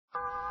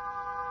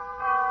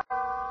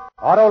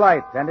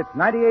Autolite and its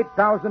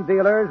 98,000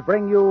 dealers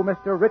bring you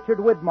Mr. Richard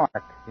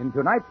Widmark in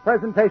tonight's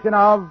presentation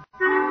of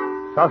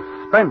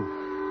Suspense.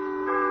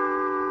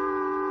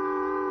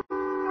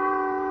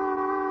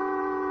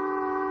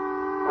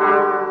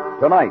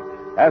 Tonight,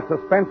 as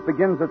Suspense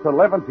begins its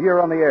 11th year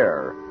on the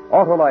air,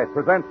 Autolite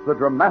presents the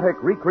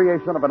dramatic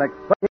recreation of an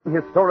exciting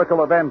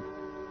historical event,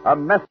 A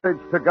Message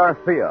to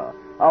Garcia.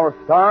 Our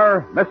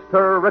star,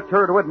 Mr.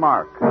 Richard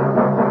Widmark.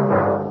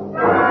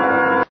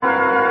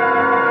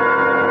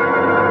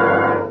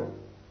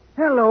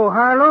 Hello,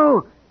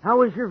 Harlow. How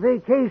was your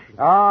vacation?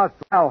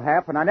 Swell,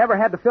 Hap, and I never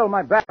had to fill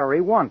my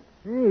battery once.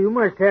 Hey, you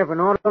must have an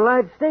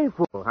Autolite stay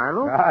full,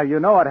 Harlow. You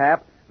know it,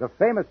 Hap. The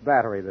famous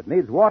battery that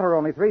needs water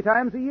only 3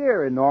 times a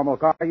year in normal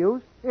car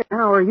use. Hey,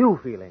 how are you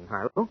feeling,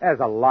 Harlow? As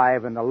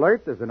alive and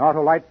alert as an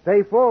Autolite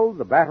Stay Full,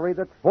 the battery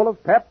that's full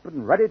of pep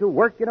and ready to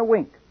work in a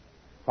wink.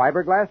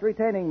 Fiberglass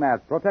retaining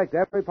mats protect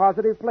every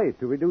positive plate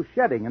to reduce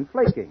shedding and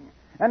flaking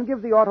and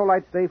give the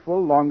Autolite Stay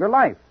Full longer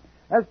life,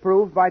 as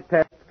proved by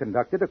tests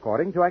conducted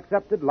according to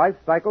accepted life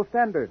cycle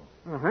standards.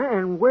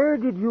 And where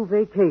did you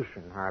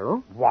vacation,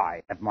 Harlow?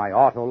 Why, at my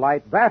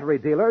Autolite battery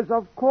dealers,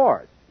 of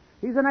course.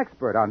 He's an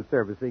expert on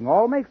servicing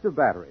all makes of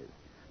batteries.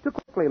 To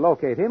quickly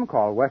locate him,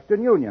 call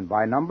Western Union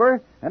by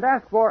number and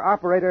ask for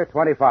Operator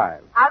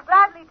 25. I'll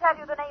gladly tell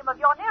you the name of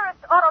your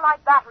nearest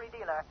Autolite battery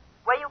dealer,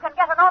 where you can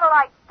get an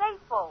Autolite Stay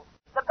Full,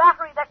 the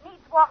battery that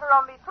needs water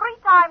only 3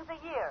 times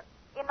a year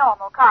in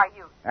normal car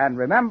use. And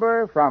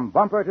remember, from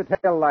bumper to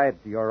tail light,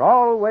 you're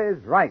always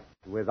right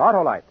with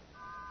Autolite.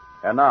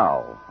 And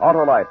now,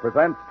 Autolite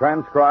presents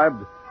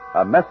transcribed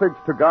A Message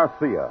to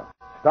Garcia,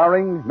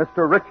 starring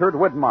Mr. Richard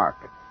Widmark,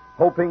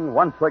 hoping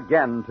once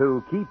again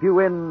to keep you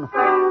in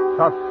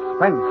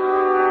suspense.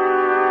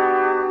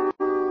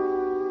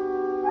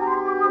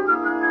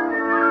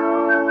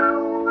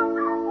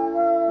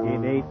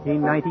 In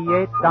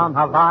 1898, down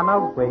Havana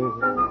way,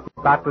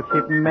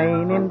 battleship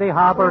Maine in the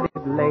harbor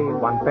it lay.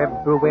 One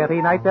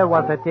February night there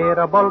was a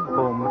terrible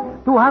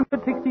boom.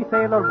 260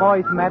 sailor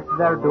boys met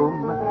their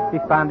doom.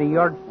 The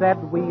Spaniards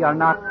said, we are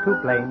not to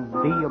blame.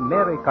 The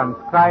Americans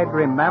cried,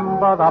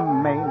 remember the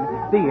Maine.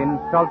 The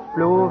insults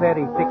flew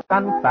very thick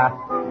and fast,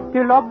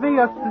 till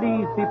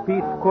obviously the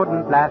peace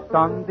couldn't last.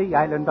 On the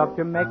island of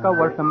Jamaica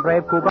were some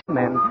brave Cuban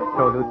men,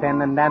 so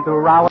Lieutenant Andrew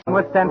Rowan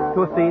was sent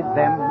to see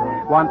them.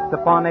 Once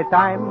upon a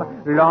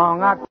time,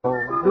 long ago,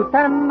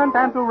 Lieutenant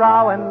Andrew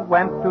Rowan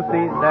went to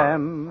see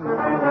them.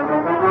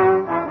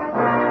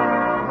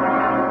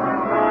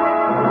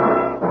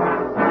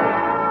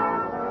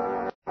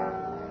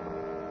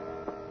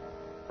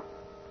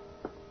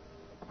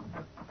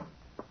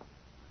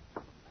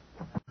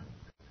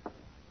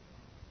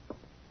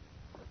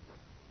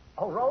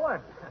 Oh, Rowan,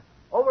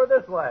 over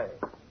this way.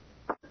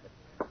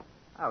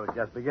 I was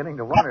just beginning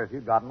to wonder if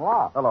you'd gotten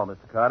lost. Hello,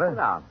 Mr. Carter. Sit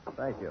down.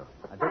 Thank you.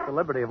 I took the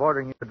liberty of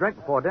ordering you a drink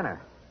before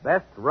dinner.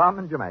 Best rum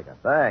in Jamaica.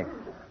 Thanks.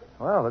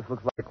 Well, this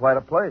looks like quite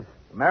a place.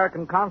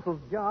 American consul's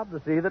job to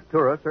see that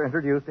tourists are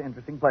introduced to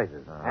interesting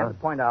places and to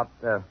point out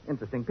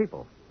interesting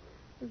people.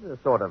 This is a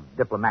sort of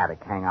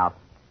diplomatic hangout.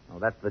 Well,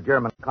 that's the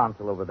German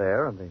consul over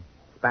there and the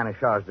Spanish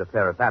charge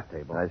d'affaires at that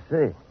table. I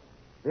see.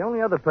 The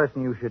only other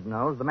person you should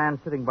know is the man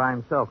sitting by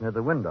himself near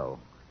the window.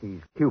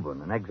 He's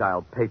Cuban, an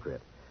exiled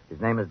patriot. His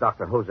name is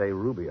Dr. Jose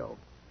Rubio.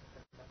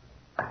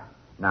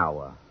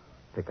 Now,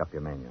 pick up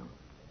your menu.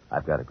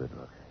 I've got a good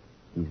look.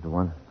 He's the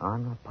one?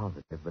 I'm not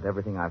positive, but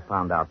everything I've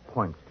found out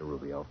points to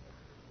Rubio.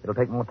 It'll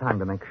take more time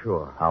to make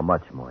sure. How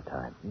much more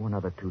time? 1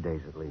 other 2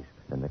 days at least.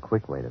 Then the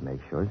quick way to make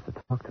sure is to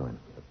talk to him.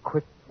 The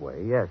quick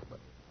way, yes, but...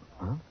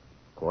 Huh?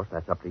 Of course,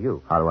 that's up to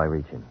you. How do I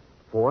reach him?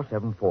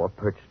 474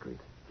 Perch Street.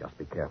 Just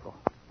be careful.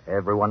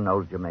 Everyone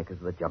knows Jamaica's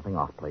the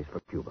jumping-off place for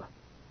Cuba.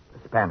 The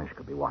Spanish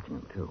could be watching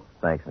him, too.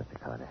 Thanks, Mr.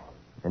 Carter.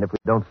 And if we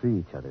don't see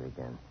each other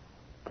again,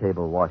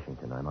 cable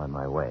Washington. I'm on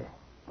my way.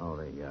 Oh,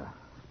 the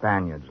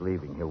Spaniard's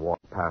leaving. He'll walk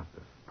past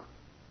us.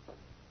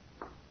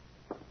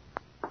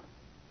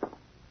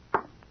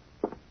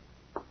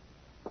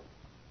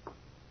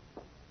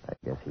 I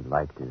guess he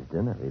liked his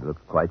dinner. He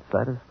looked quite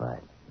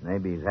satisfied.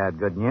 Maybe he's had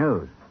good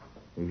news.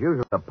 He's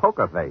usually a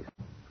poker face.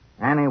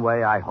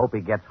 Anyway, I hope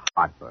he gets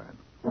heartburn.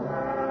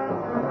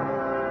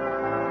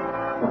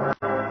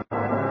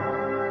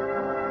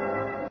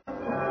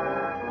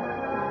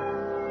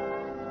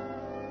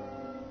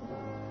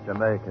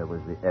 Jamaica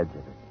was the edge of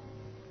it.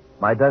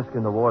 My desk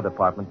in the War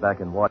Department back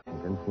in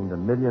Washington seemed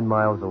 1,000,000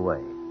 miles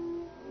away.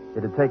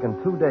 It had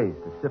taken 2 days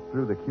to sift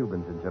through the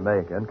Cubans in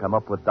Jamaica and come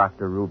up with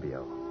Dr.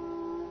 Rubio.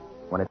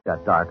 When it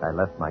got dark, I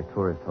left my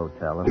tourist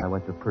hotel and I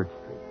went to Perch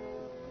Street.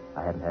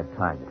 I hadn't had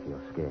time to feel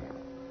scared.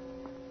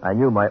 I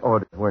knew my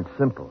orders weren't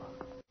simple,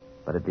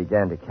 but it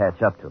began to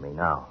catch up to me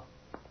now.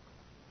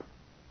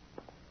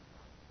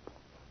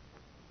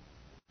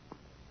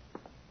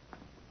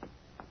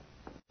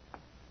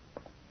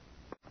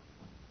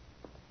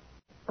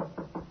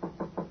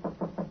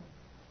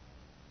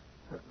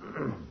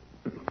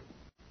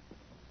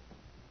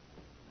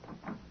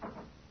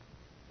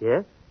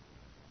 Yes?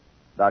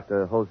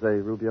 Dr. Jose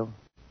Rubio?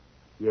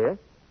 Yes?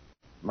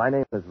 My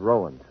name is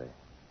Rowan, sir.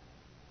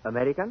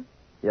 American?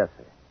 Yes,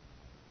 sir.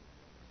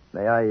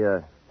 May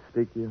I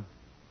speak to you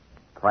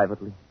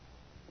privately?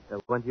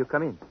 Won't you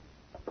come in?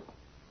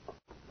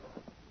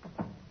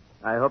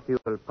 I hope you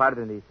will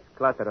pardon this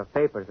clutter of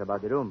papers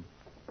about the room.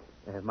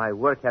 My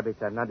work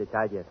habits are not the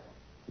tidiest.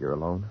 You're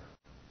alone?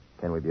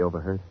 Can we be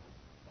overheard?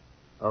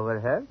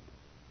 Overheard?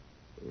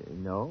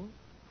 No.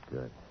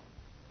 Good.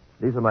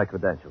 These are my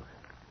credentials.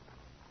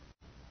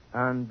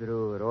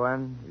 Andrew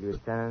Rowan,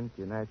 Lieutenant,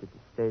 United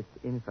States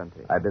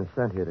Infantry. I've been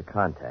sent here to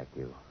contact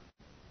you.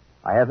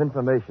 I have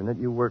information that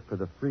you work for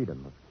the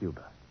freedom of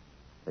Cuba,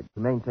 that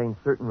you maintain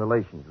certain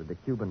relations with the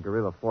Cuban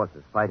guerrilla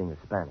forces fighting the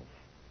Spanish.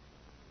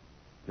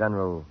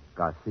 General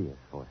Garcia's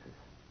forces.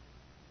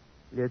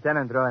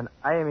 Lieutenant Rowan,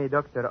 I am a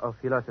doctor of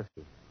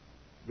philosophy.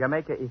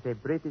 Jamaica is a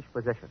British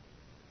possession.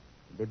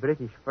 The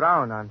British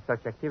frown on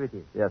such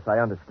activities. Yes, I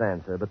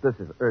understand, sir, but this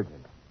is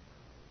urgent.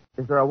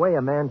 Is there a way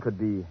a man could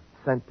be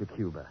sent to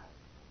Cuba?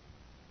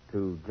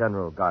 To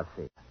General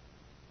Garcia?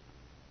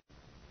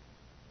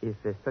 If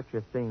such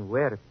a thing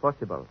were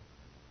possible,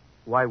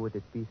 why would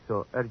it be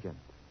so urgent?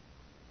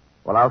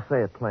 Well, I'll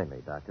say it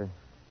plainly, Doctor.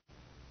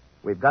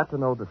 We've got to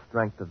know the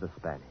strength of the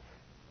Spanish.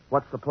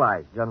 What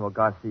supplies General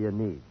Garcia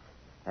needs,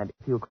 and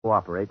if he'll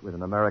cooperate with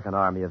an American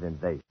army of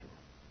invasion.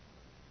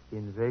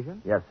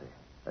 Invasion? Yes, sir.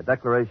 A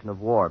declaration of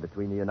war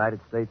between the United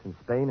States and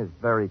Spain is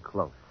very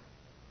close.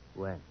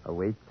 When? A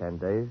week, 10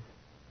 days.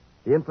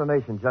 The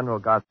information General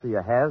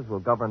Garcia has will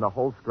govern the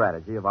whole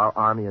strategy of our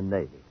Army and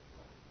Navy.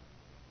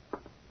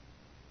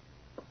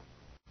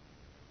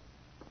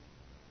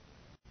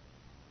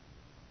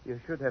 You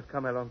should have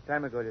come a long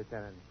time ago,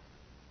 Lieutenant,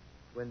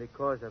 when the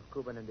cause of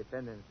Cuban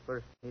independence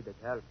first needed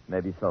help.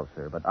 Maybe so,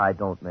 sir, but I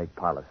don't make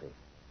policy.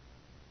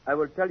 I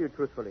will tell you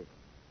truthfully.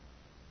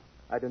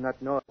 I do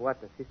not know what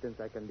assistance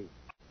I can be.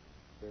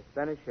 The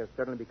Spanish have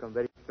certainly become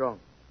very strong.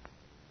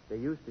 They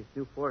use this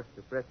new force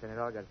to press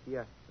General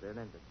Garcia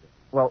relentlessly.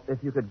 Well, if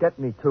you could get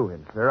me to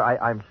him, sir,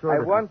 I'm sure I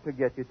that... want to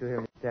get you to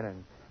him,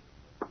 Lieutenant.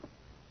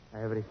 I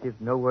have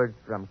received no word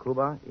from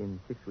Cuba in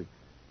 6 weeks.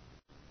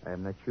 I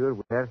am not sure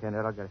where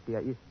General Garcia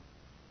is.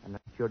 I'm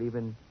not sure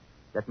even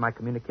that my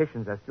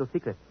communications are still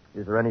secret.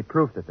 Is there any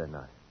proof that they're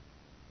not?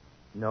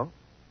 No,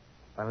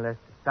 unless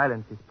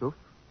silence is proof.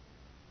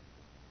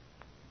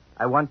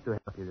 I want to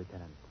help you,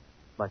 Lieutenant,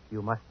 but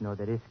you must know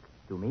the risk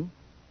to me,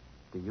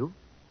 to you,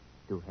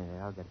 to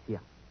General Garcia.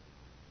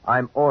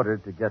 I'm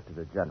ordered to get to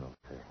the general,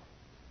 sir.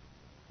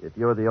 If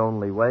you're the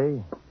only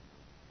way...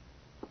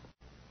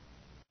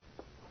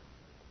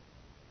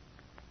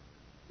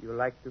 You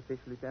like to fish,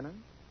 Lieutenant?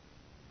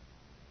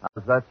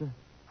 How's that, sir?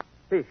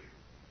 Fish.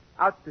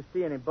 Out to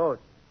sea in a boat.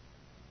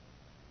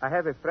 I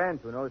have a friend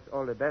who knows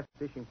all the best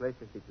fishing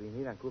places between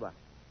here and Cuba.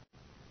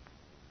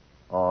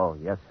 Oh,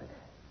 yes, sir.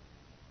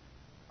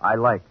 I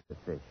like to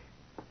fish.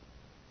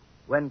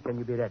 When can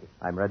you be ready?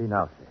 I'm ready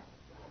now, sir.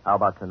 How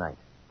about tonight?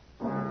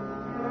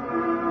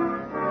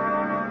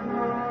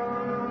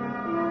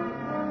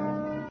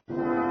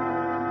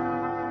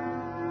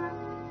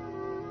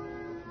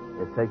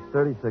 It takes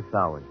 36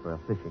 hours for a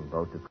fishing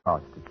boat to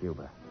cross to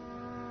Cuba.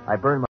 I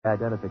burned my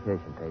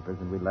identification papers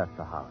and we left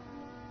the house.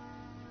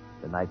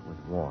 The night was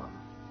warm.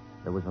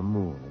 There was a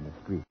moon and the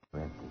streets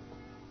were empty.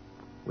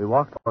 We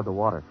walked toward the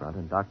waterfront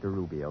and Dr.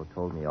 Rubio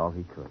told me all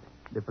he could.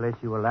 The place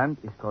you will land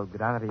is called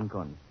Gran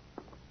Rincon.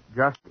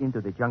 Just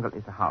into the jungle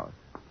is a house.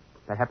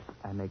 Perhaps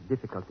I make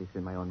difficulties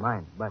in my own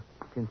mind, but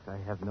since I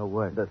have no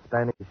word... The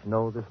Spanish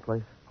know this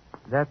place?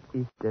 That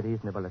is the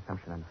reasonable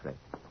assumption, I'm afraid.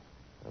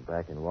 Well,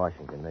 back in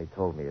Washington, they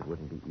told me it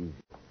wouldn't be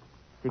easy.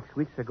 6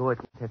 weeks ago, it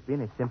would have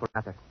been a simple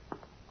matter.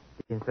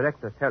 The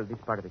insurrectors held this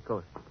part of the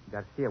coast.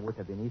 Garcia would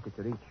have been easy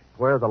to reach.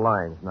 Where are the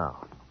lines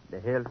now? The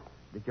hills,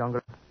 the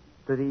jungle,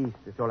 to the east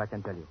is all I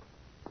can tell you.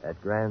 At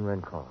Gran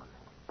Rincon.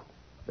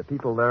 The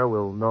people there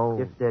will know...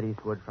 If there is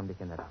word from the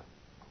general.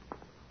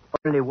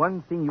 Only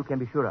one thing you can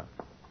be sure of.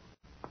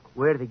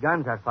 Where the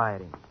guns are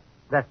firing,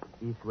 that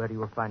is where you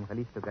will find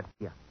Jalisco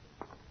Garcia.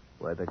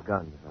 Where the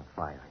guns are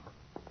firing.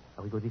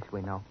 We go this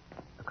way now,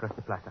 across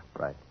the plaza.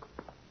 Right.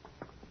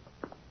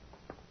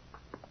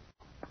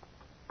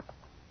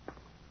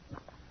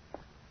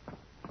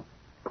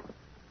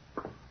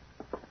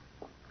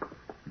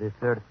 The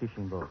third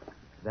fishing boat.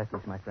 That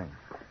is my friend.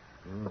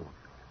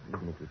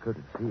 Even if you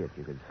couldn't see it,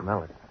 you could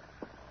smell it.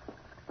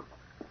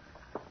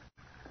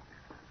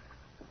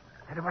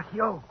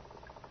 Gervasio!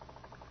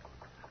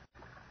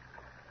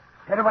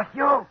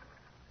 Gervasio!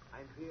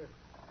 I'm here.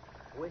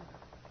 Wait.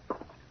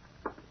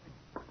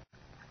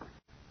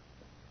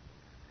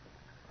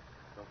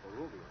 Dr.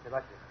 Rubio.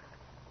 Sebastian.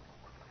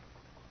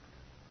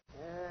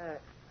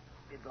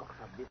 The dogs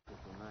are busy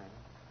tonight.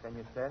 Can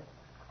you stay?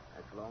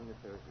 As long as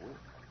there's wind.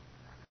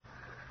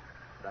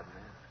 That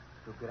man.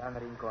 To Gran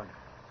Rincon.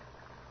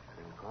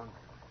 Rincon?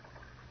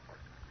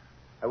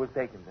 I will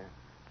take him there.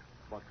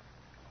 But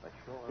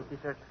sure. It is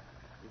urgent.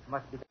 It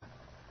must be done.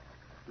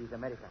 He is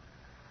American.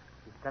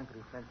 His country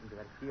is sent into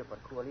Garcia for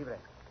Cuba Libre.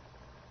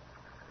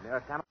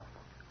 Americano,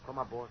 come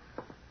aboard.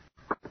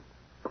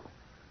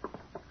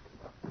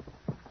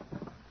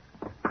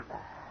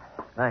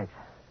 Thanks.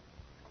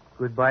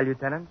 Goodbye,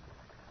 Lieutenant.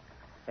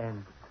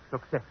 And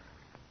success.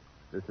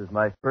 This is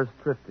my first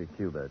trip to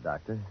Cuba,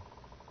 Doctor.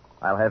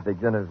 I'll have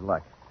beginner's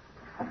luck.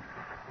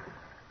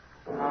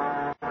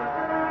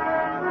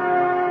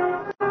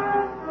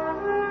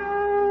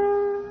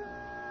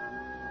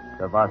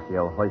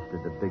 Gervasio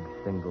hoisted the big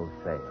single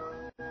sail.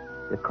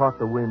 It caught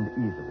the wind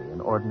easily,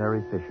 an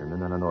ordinary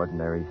fisherman on an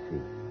ordinary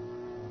sea.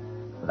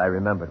 But I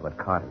remembered what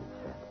Carter had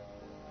said.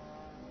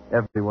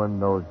 Everyone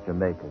knows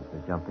Jamaica's the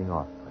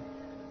jumping-off place.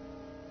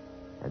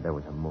 And there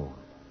was a moon.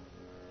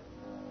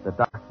 The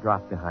dock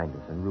dropped behind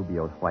us, and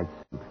Rubio's white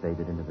suit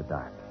faded into the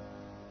dark.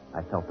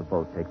 I felt the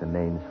boat take the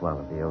main swell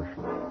of the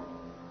ocean.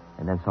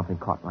 And then something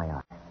caught my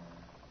eye.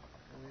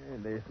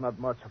 There's not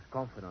much of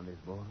comfort on this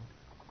boat.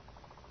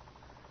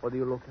 What do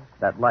you look at?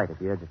 That light at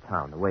the edge of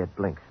town, the way it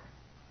blinks.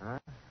 Huh?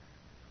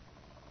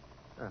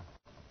 The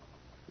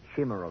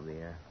shimmer of the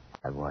air.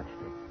 I watched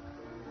it.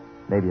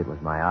 Maybe it was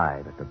my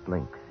eye, but the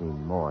blink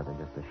seemed more than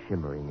just a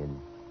shimmering in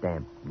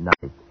damp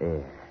night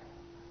air.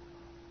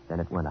 Then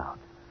it went out.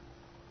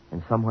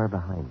 And somewhere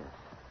behind us.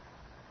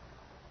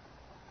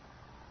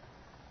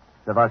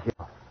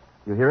 Gervasio,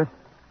 you hear it?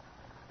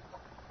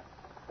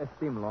 A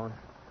steam launch.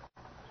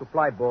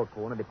 Supply boat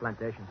for one of the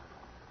plantations.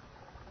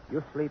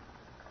 You sleep.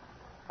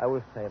 I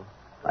will sail.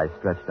 I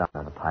stretched out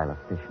on a pile of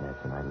fish nets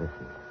and I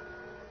listened.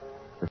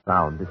 The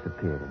sound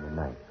disappeared in the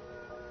night.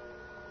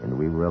 And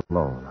we were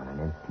alone on an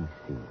empty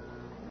sea.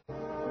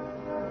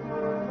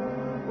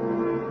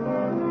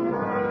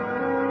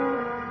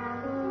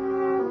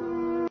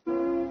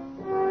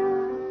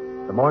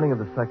 The morning of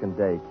the second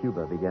day,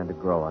 Cuba began to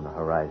grow on the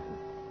horizon.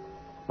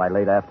 By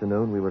late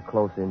afternoon, we were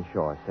close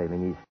inshore,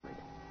 sailing eastward.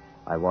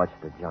 I watched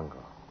the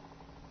jungle.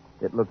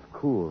 It looked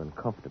cool and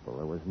comfortable.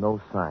 There was no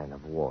sign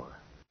of war.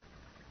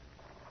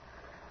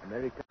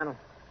 Americano.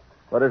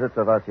 What is it,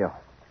 Gervasio?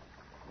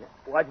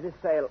 Watch this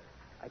sail.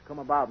 I come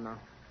about now.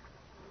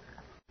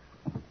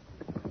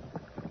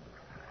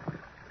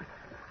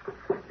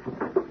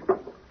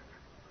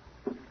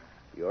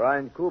 You're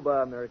in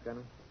Cuba,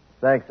 Americano.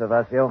 Thanks,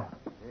 Gervasio.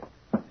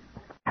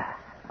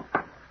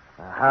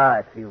 Aha,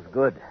 it feels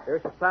good.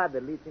 There's a path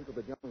that leads into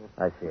the jungle.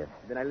 I see it.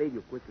 Then I lead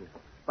you quickly.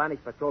 Spanish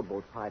patrol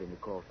boats hide in the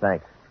coast.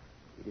 Thanks.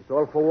 It is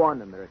all for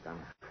one, Americano.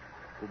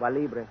 Cuba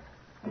Libre.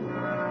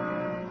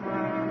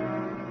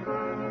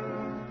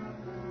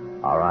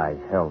 Our eyes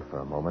held for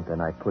a moment,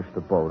 then I pushed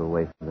the boat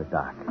away from the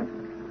dock.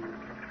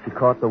 She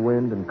caught the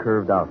wind and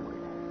curved outward.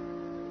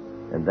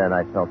 And then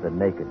I felt the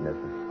nakedness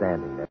of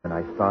standing there, and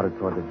I started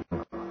toward the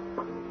jungle.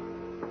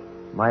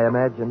 My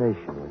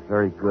imagination was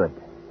very good,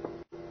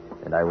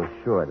 and I was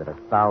sure that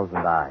 1,000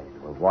 eyes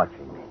were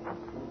watching me.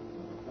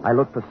 I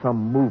looked for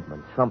some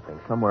movement, something,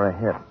 somewhere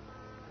ahead,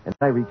 and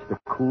I reached the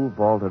cool,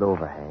 vaulted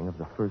overhang of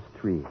the first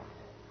trees.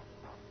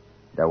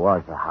 There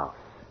was a house.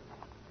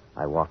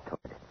 I walked toward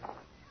it.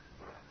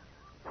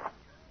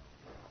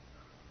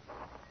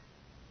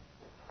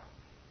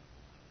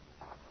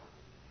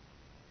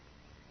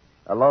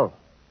 Hello.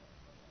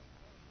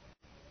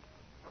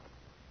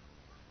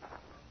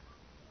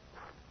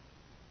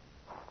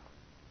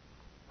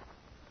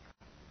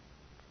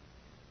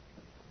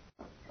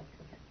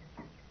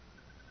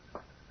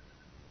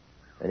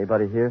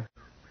 Anybody here?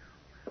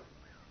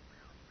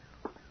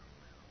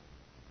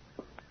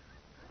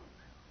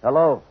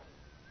 Hello.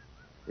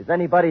 Is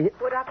anybody here?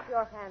 Put up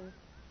your hands.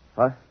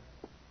 Huh?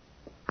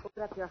 Put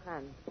up your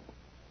hands.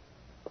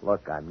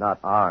 Look, I'm not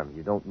armed.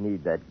 You don't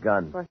need that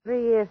gun. For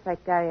 3 years I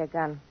carry a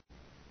gun.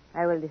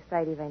 I will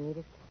decide if I need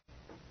it.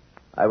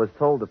 I was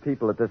told the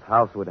people at this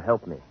house would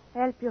help me.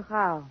 Help you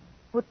how?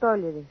 Who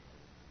told you this?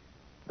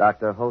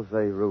 Dr. Jose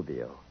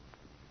Rubio.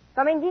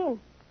 Come in, Jean.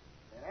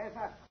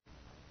 Teresa.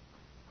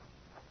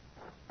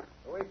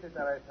 Who is it,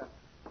 Teresa?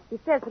 He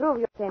says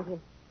Rubio sent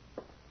him.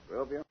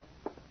 Rubio?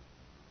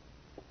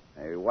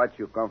 I watch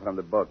you come from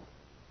the boat.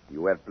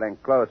 You wear plain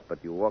clothes,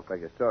 but you walk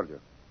like a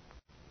soldier.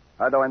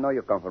 How do I know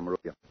you come from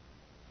Rubio?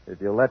 If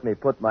you'll let me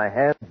put my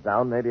hands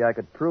down, maybe I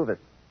could prove it.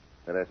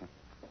 Teresa?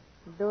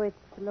 Do it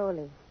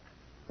slowly,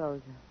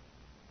 soldier.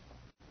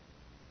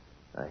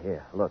 Now,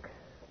 here, look.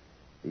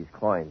 These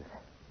coins.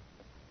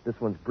 This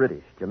one's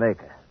British,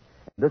 Jamaica.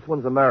 This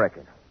one's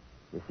American.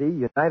 You see,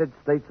 United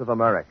States of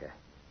America.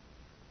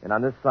 And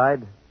on this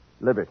side,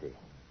 Liberty.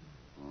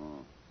 Oh.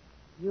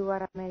 You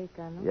are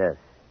American, no? Yes.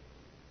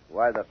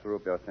 Why does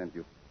Rubio send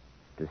you?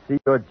 To see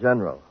your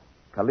general,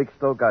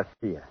 Calixto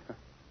Garcia.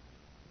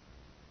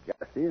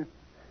 Garcia?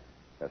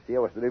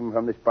 Garcia was driven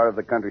from this part of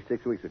the country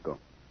 6 weeks ago.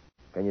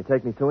 Can you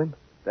take me to him?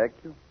 Take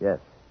you? Yes.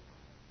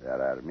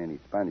 There are many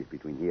Spanish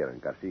between here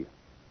and Garcia.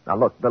 Now,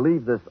 look,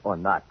 believe this or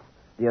not,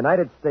 the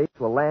United States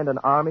will land an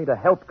army to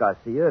help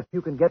Garcia if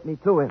you can get me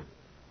to him.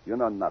 You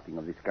know nothing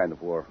of this kind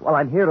of war. Well,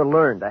 I'm here to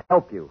learn, to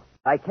help you.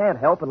 I can't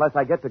help unless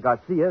I get to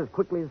Garcia as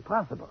quickly as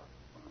possible.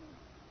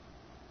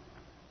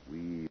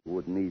 We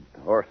would need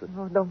horses.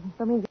 No,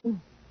 don't mean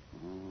Jean.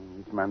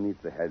 This man needs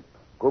the help.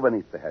 Cuba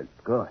needs the help.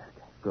 Good,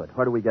 good.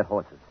 Where do we get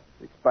horses?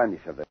 The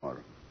Spanish are there. Or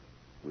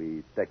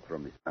we take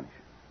from the Spanish.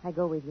 I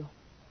go with you.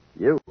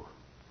 You?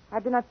 I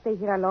do not stay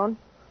here alone.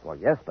 Well,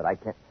 yes, but I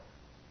can't.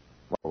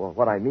 Well,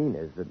 what I mean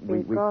is that we...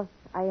 Because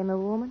I am a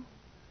woman?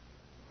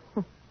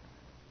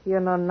 You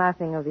know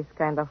nothing of this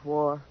kind of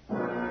war.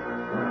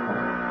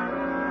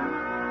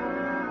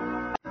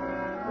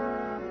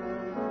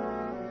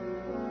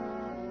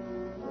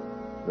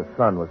 The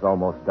sun was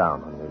almost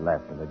down when we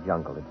left, and the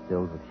jungle had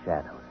filled with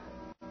shadows.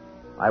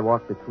 I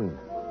walked between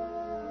them.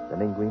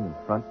 Dominguez in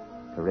front,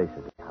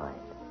 Teresa behind.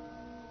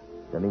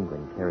 Dominguez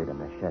carried a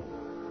machete.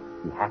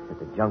 He hacked at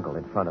the jungle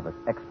in front of us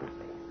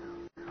expertly.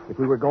 If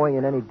we were going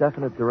in any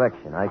definite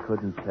direction, I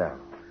couldn't tell.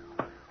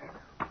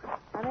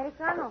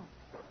 Americano,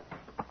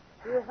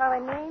 do you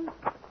have a name?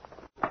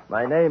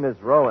 My name is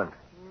Rowan.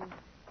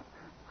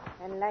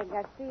 And like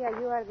Garcia,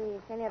 you are the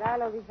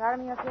general of this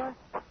army of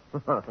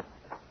yours?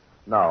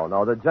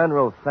 No, the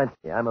general sent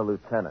me. I'm a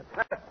lieutenant.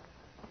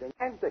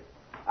 Teniente,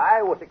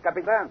 I was a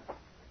capitan.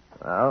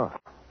 Oh.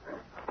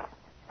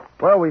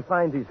 Where we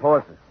find these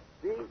horses?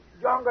 The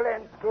jungle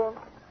ends soon.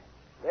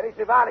 There is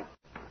a valley.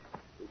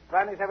 The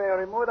Spanish have a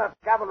remuda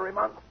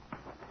cavalryman.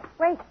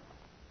 Wait.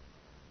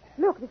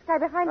 Look, this guy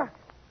behind us.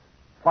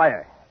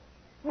 Fire.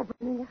 They're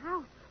burning the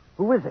house.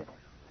 Who is it?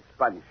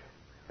 Spanish.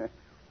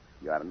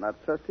 You are not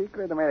so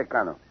secret,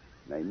 Americano.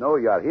 I know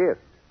you are here.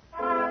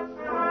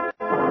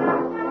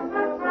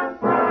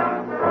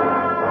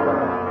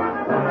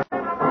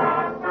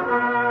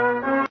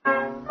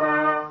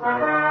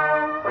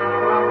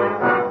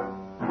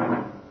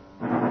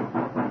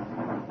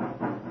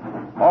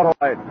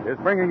 Autolite is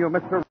bringing you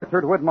Mr.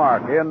 Richard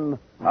Widmark in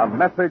A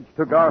Message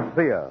to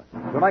Garcia.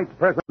 Tonight's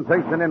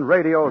presentation in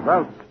radio's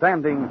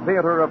outstanding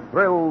theater of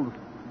thrills,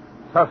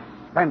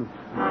 Suspense.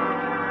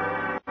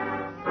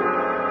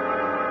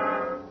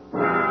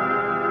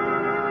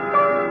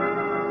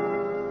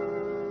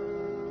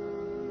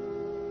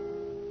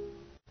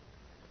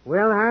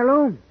 Well,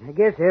 Harlow, I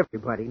guess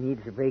everybody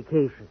needs a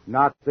vacation.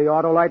 Not the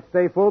Autolite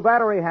Stay Full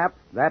battery, Hap.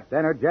 That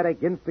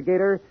energetic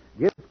instigator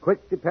gives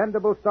quick,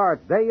 dependable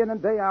starts day in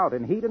and day out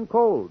in heat and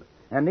cold,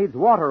 and needs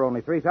water only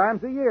 3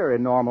 times a year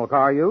in normal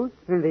car use.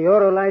 And the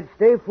Autolite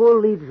Stay Full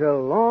leads a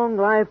long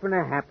life and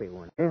a happy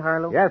one, eh,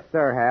 Harlow? Yes,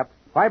 sir, Hap.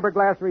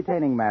 Fiberglass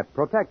retaining mats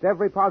protect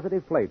every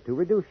positive plate to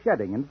reduce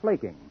shedding and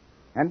flaking,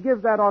 and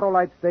give that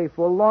Autolite Stay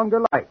Full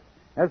longer life,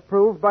 as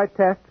proved by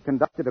tests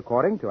conducted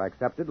according to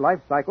accepted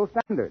life cycle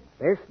standards.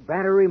 Best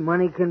battery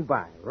money can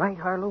buy, right,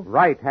 Harlow?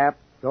 Right, Hap.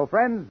 So,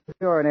 friends, visit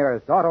your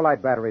nearest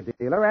Autolite battery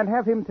dealer and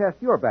have him test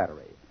your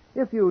battery.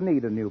 If you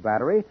need a new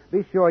battery,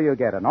 be sure you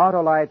get an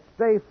Autolite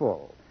Stay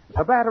Full.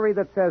 A battery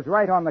that says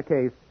right on the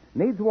case,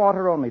 needs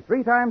water only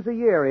 3 times a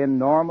year in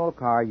normal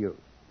car use.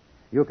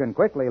 You can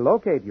quickly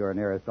locate your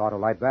nearest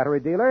Autolite battery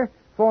dealer,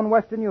 phone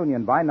Western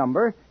Union by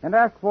number, and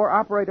ask for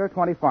Operator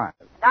 25.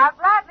 I'll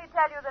gladly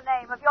tell you the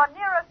name of your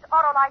nearest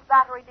Autolite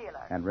battery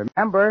dealer. And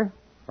remember,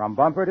 from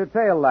bumper to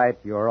tail light,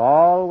 you're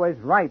always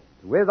right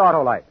with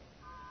Autolite.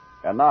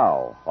 And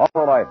now,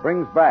 Autolite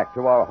brings back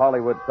to our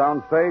Hollywood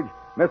soundstage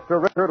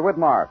Mr. Richard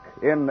Widmark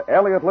in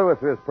Elliot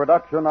Lewis's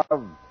production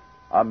of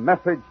A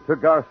Message to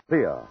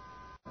Garcia.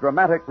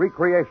 Dramatic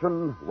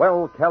recreation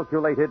well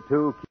calculated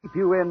to keep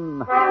you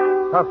in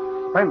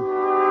suspense.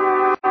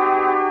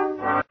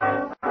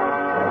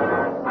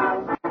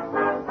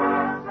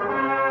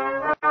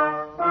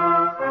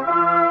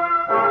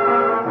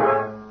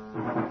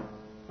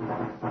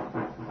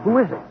 Who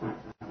is it?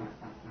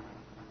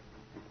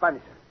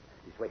 Spanish.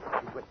 This way.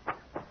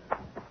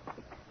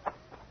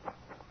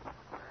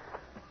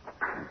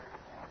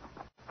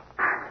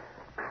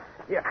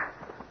 Here.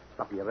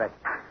 Stop your red.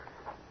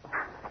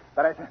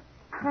 Teresa.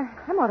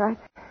 I'm all right.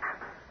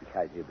 We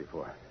hide here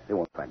before. They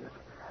won't find us.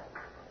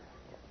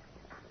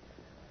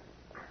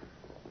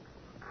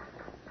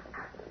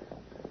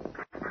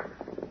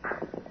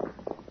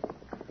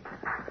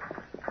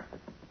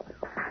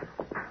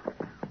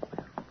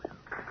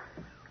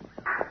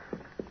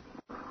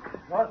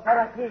 No estar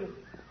aquí.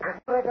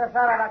 Es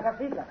regresar a la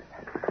casita.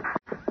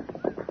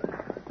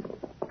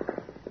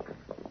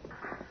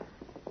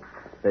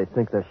 They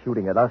think they're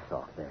shooting at us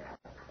off there.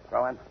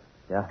 Rowan,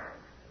 Yeah?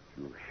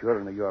 you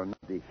sure you're not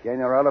the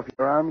general of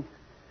your army?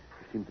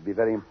 You seem to be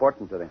very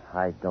important to them.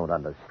 I don't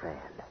understand.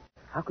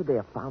 How could they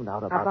have found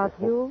out about About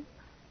this whole-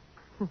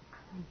 you?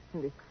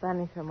 The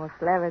Spanish are more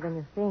clever than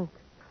you think.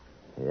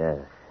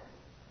 Yes.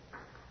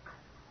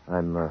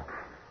 I'm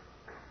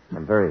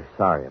very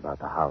sorry about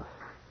the house.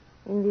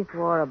 In this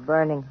war, a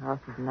burning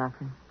house is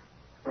nothing.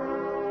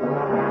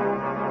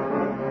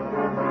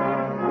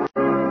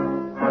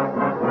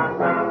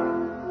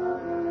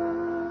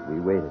 We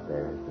waited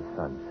there as the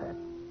sun set.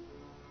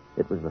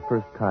 It was the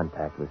first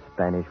contact with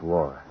Spanish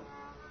war.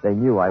 They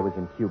knew I was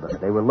in Cuba.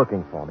 They were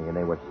looking for me, and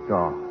they were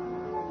strong.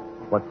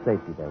 What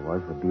safety there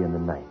was would be in the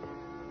night.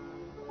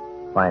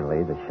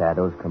 Finally, the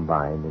shadows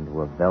combined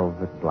into a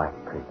velvet black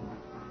curtain.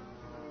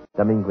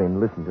 Dominguez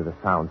listened to the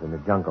sounds in the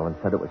jungle and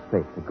said it was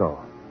safe to go.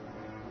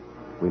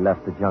 We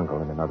left the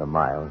jungle in another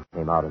mile and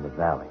came out in the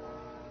valley.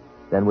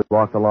 Then we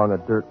walked along a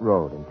dirt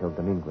road until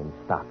Dominguez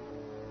stopped.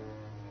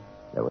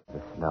 There was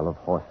the smell of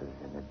horses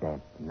in the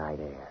damp night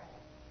air.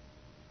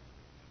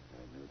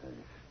 I knew that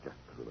is just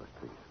through those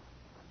trees.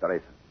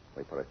 Teresa,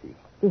 wait for us.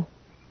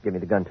 Give me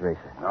the gun, Teresa.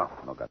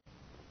 No gun.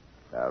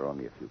 There are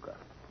only a few cars.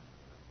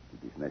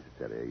 It is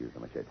necessary I use the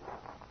machete.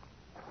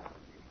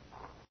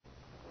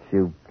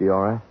 She'll be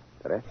all right?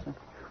 Teresa?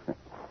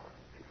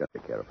 She can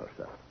take care of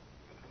herself.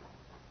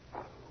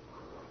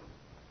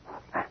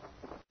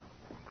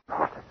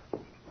 Horses.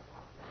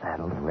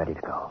 Saddled and ready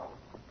to go.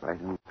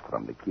 Present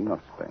from the King of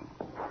Spain.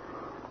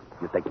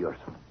 You take yours.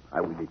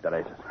 I will lead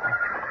Teresa's.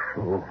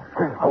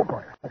 Oh,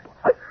 boy.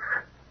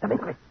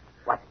 Demetri.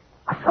 What?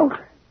 A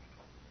soldier.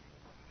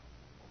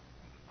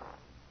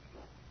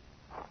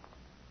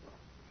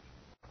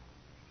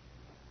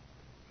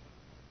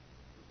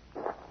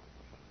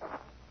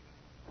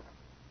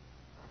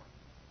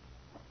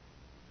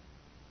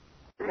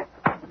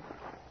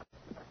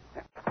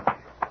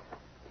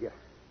 Here.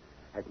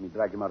 Let me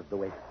drag him out of the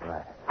way.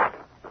 Right.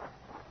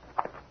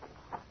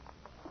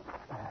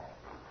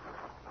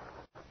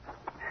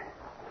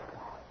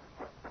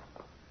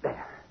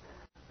 There.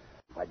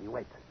 Why do you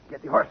wait?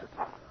 Get the horses.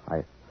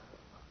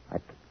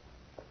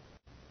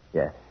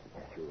 Yes.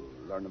 You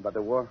learn about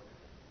the war?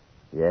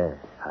 Yes,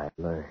 I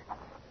learned.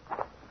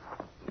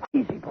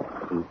 Easy, boy.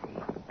 Easy.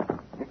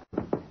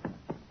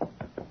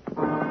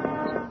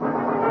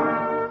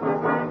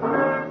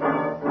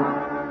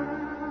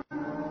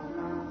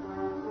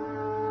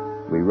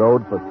 We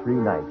rode for 3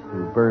 nights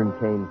through burned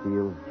cane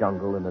fields,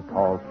 jungle, and the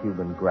tall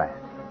Cuban grass.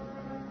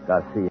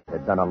 Garcia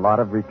had done a lot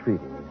of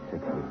retreating in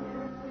 6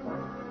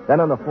 weeks. Then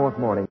on the 4th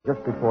morning,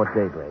 just before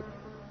daybreak,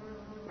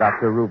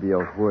 Dr.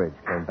 Rubio's words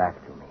came back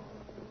to me.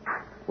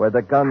 Where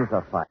the guns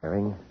are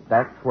firing,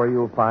 that's where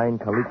you'll find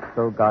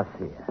Calixto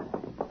Garcia.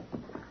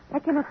 I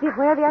cannot see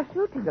where they are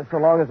shooting. Just so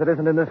long as it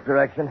isn't in this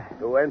direction.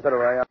 To enter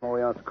Vayamo,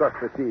 we must cross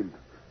the field.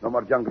 No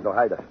more jungle to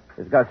hide us.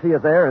 Is Garcia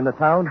there in the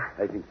town?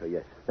 I think so,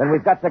 yes. Then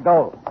we've got to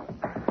go.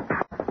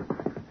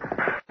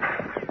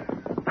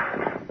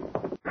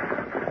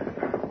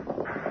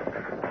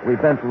 We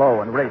bent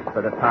low and raced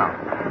for the town.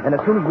 And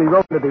as soon as we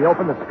rode into the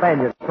open, the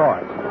Spaniards saw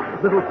us.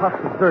 Little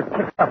puffs of dirt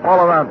kicked up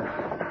all around us.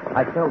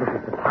 I felt as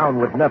if the town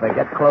would never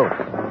get close.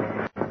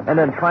 And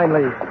then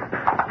finally...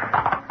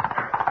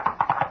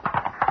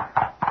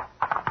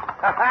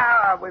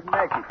 Ha-ha! We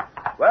make it.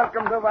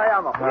 Welcome to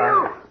Vayamo.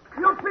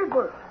 You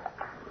people.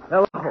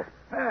 Hello.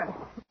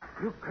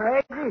 You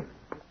crazy?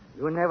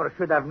 You never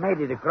should have made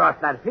it across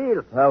that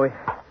field. Well, we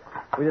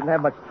didn't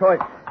have much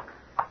choice.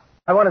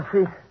 I want to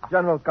see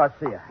General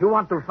Garcia. You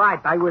want to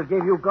fight, I will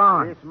give you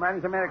guns. This man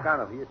is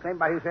Americano. He is sent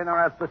by his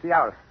generals to see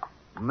ours.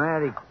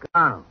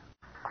 Americano.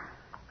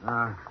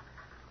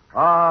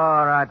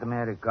 All right,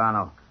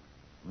 Americano.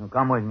 You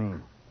come with me.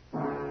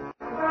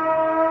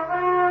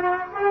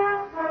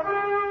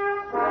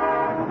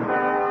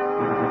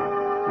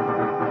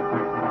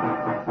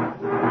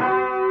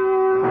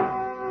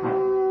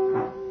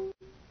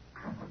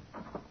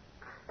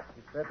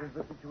 If that is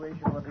the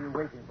situation, what are you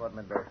waiting for,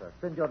 Mendoza?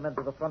 Send your men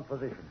to the front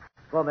position.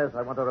 Gomez,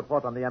 I want a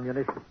report on the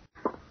ammunition.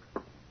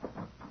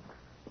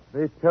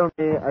 They tell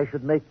me I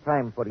should make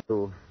time for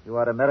you. You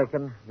are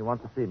American. You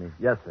want to see me.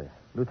 Yes, sir.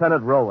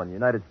 Lieutenant Rowan,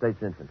 United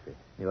States Infantry.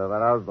 You have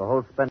aroused the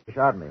whole Spanish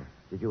army.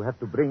 Did you have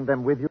to bring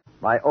them with you?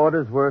 My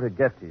orders were to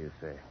get to you,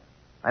 sir.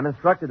 I'm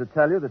instructed to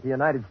tell you that the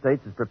United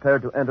States is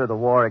prepared to enter the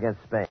war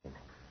against Spain.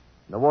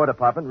 The War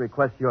Department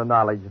requests your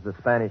knowledge of the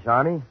Spanish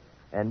army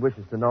and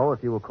wishes to know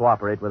if you will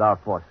cooperate with our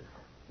forces.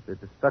 The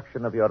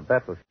destruction of your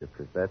battleships,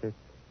 is that it?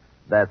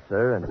 That,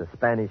 sir, and the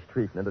Spanish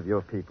treatment of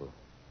your people.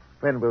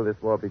 When will this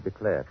war be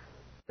declared?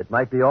 It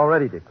might be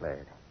already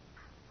declared.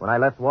 When I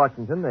left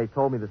Washington, they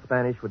told me the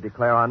Spanish would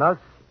declare on us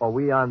or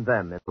we on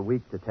them in a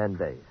week to 10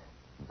 days.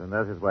 And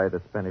that is why the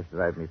Spanish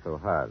drive me so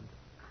hard.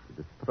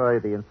 To destroy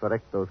the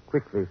insurrectos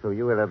quickly so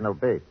you will have no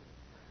base.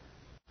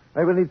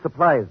 I will need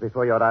supplies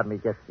before your army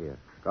gets here.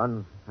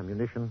 Guns,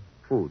 ammunition,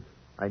 food.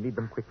 I need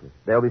them quickly.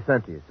 They'll be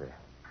sent to you, sir.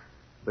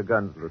 The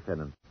guns,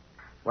 Lieutenant.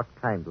 What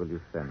kind will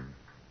you send?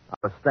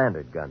 Our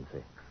standard guns,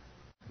 sir.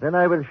 Then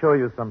I will show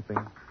you something.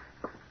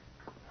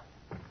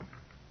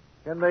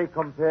 Can they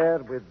compare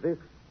with this?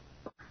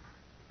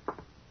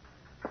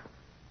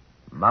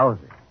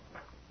 Mauser.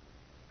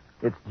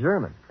 It's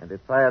German. And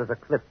it fires a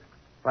clip.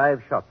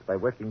 5 shots by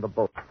working the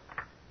bolt.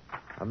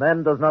 A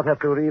man does not have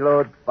to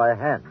reload by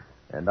hand.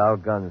 And our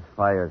guns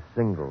fire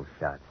single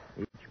shots.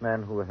 Each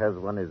man who has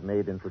one is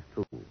made into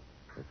 2.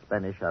 The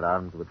Spanish are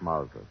armed with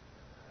Mausers.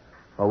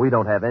 Well, we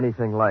don't have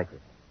anything like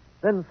it.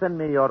 Then send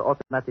me your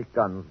automatic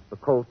guns, the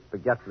Colt, the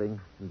Gatling,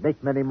 and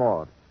make many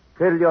more.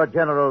 Tell your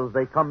generals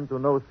they come to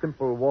no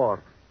simple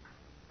war.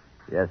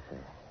 Yes,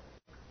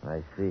 sir.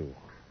 I see.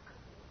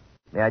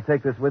 May I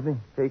take this with me?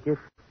 Take it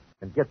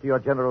and get to your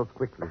generals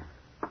quickly.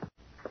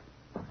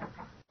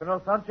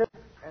 General Sanchez?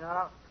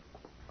 General?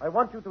 I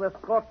want you to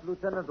escort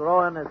Lieutenant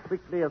Rowan as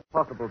quickly as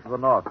possible to the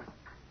north.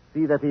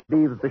 See that he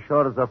leaves the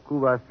shores of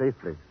Cuba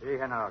safely. Si,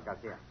 General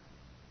Garcia.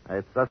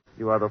 I trust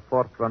you are the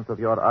forefront of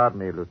your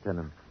army,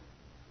 Lieutenant.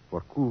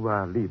 For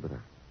Cuba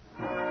Libre.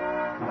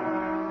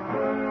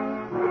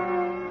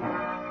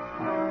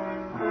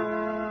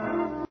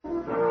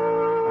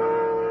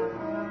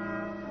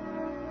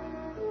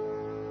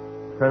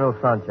 Colonel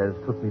Sanchez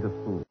took me to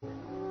food.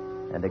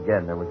 And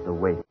again there was the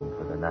waiting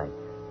for the night.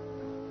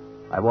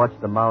 I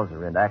watched the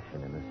Mauser in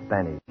action in the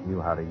Spanish knew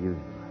how to use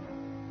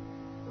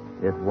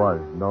them. It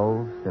was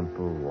no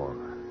simple war.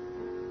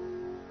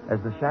 As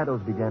the shadows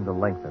began to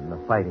lengthen, the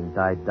fighting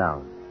died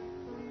down.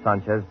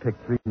 Sanchez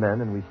picked 3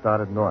 men, and we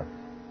started north.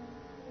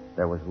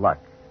 There was luck,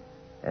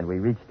 and we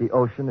reached the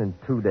ocean in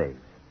 2 days.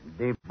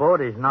 The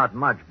boat is not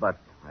much, but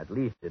at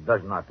least it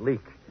does not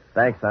leak.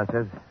 Thanks,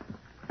 Sanchez.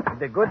 With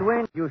the good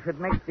wind, you should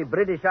make the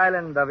British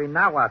island of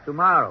Inawa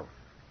tomorrow.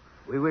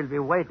 We will be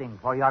waiting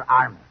for your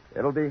army.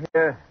 It'll be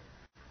here.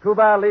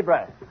 Cuba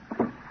Libre.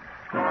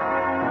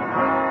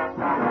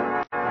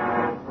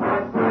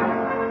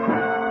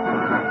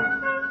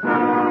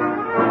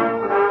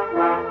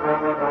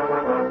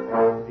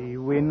 The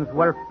winds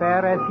were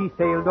fair as he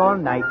sailed all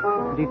night.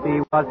 The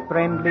sea was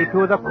friendly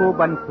to the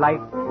Cuban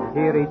flight.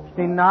 He reached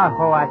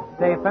Inahoa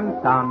safe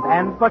and sound,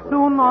 and but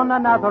soon on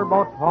another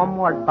boat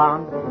homeward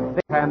bound.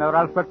 The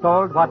generals were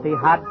told what he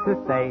had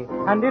to say,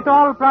 and it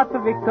all brought the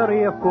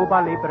victory of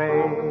Cuba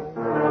Libre.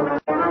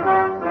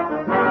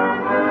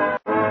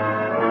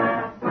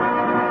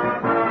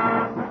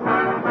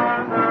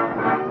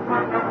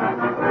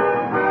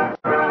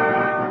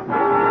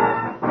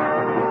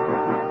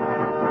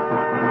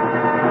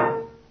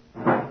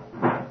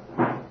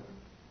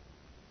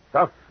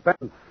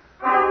 Suspense.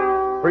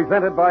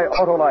 Presented by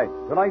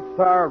Autolite. Tonight's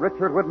star,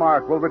 Richard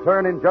Widmark, will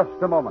return in just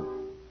a moment.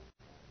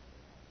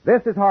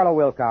 This is Harlow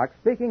Wilcox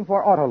speaking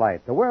for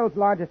Autolite, the world's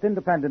largest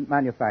independent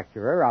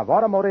manufacturer of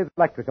automotive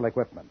electrical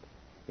equipment.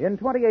 In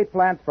 28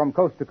 plants from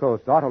coast to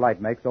coast, Autolite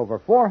makes over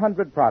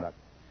 400 products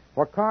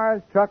for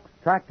cars, trucks,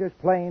 tractors,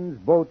 planes,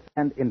 boats,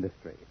 and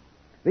industry.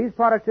 These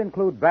products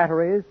include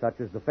batteries such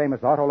as the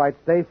famous Autolite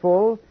Stay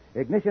Full,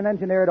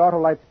 ignition-engineered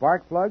Autolite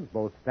spark plugs,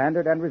 both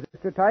standard and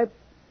resistor types,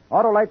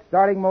 Autolite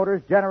starting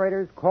motors,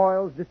 generators,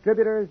 coils,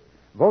 distributors,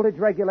 voltage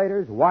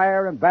regulators,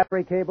 wire and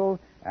battery cable,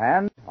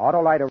 and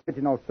Autolite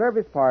original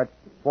service parts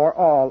for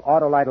all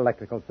Autolite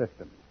electrical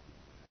systems.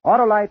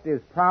 Autolite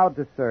is proud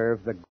to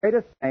serve the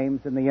greatest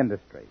names in the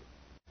industry.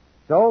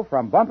 So,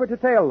 from bumper to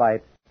tail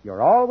light,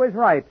 you're always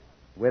right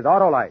with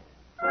Autolite.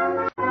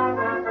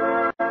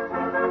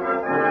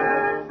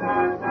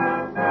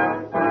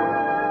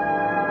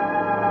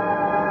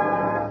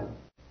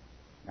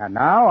 And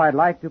now I'd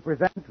like to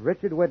present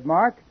Richard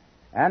Widmark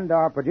and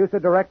our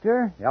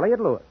producer-director,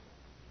 Elliot Lewis.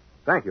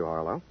 Thank you,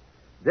 Harlow.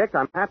 Dick,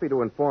 I'm happy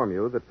to inform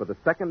you that for the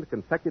 2nd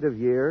consecutive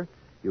year,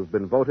 you've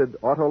been voted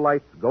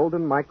Autolite's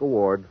Golden Mike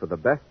Award for the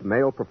best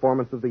male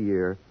performance of the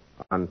year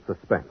on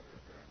Suspense.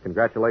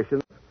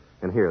 Congratulations,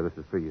 and here, this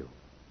is for you.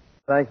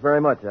 Thanks very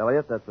much,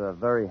 Elliot. That's a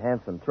very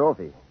handsome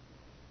trophy.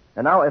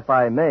 And now, if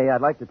I may, I'd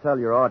like to tell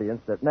your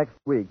audience that next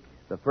week,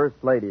 the First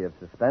Lady of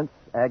Suspense,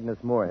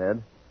 Agnes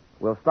Moorehead,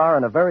 will star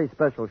in a very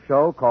special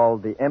show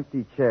called The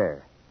Empty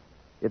Chair.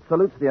 It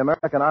salutes the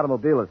American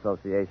Automobile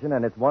Association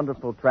and its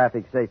wonderful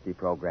traffic safety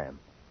program.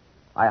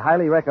 I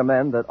highly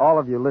recommend that all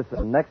of you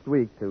listen next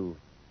week to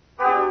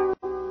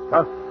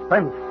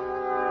Suspense.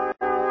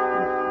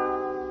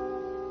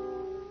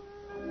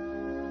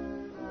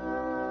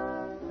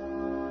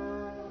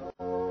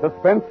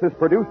 Suspense is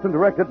produced and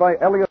directed by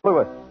Elliot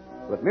Lewis,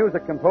 with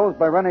music composed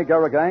by Rennie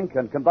Garrigank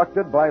and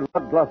conducted by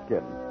Lud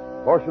Gluskin.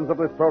 Portions of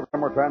this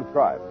program were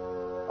transcribed.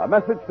 A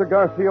Message to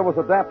Garcia was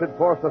adapted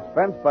for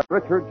Suspense by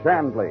Richard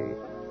Chandley.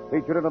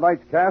 Featured in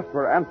tonight's cast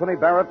were Anthony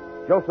Barrett,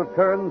 Joseph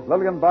Kearns,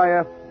 Lillian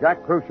Baez,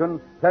 Jack Crucian,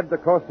 Ted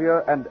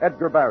DeCorsia, and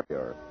Edgar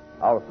Barrier.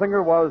 Our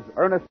singer was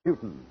Ernest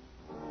Newton.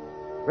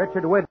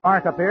 Richard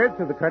Widmark appeared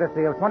through the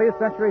courtesy of 20th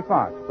Century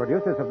Fox,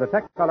 producers of the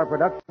Technicolor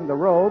production The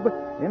Robe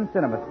in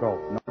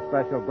CinemaScope. No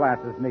special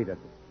glasses needed.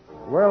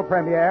 World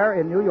premiere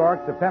in New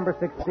York, September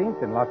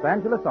 16th, in Los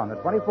Angeles on the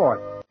 24th.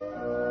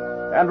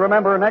 And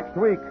remember, next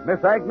week,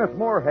 Miss Agnes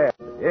Moorehead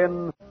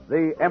in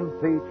The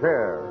Empty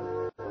Chair.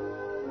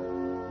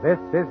 This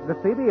is the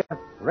CBS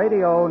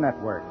Radio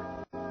Network.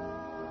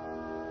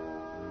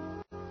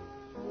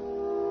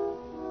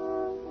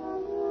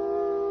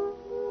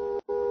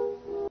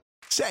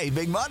 Save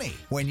big money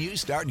when you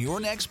start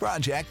your next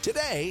project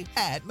today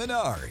at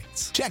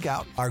Menards. Check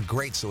out our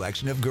great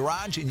selection of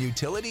garage and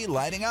utility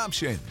lighting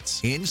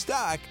options. In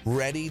stock,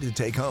 ready to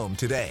take home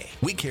today.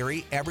 We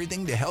carry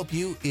everything to help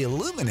you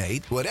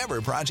illuminate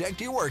whatever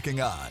project you're working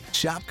on.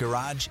 Shop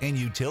garage and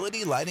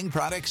utility lighting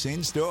products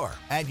in store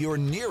at your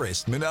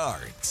nearest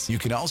Menards. You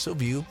can also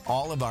view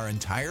all of our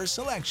entire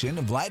selection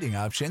of lighting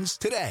options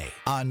today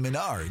on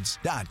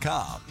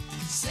Menards.com.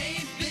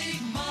 Save big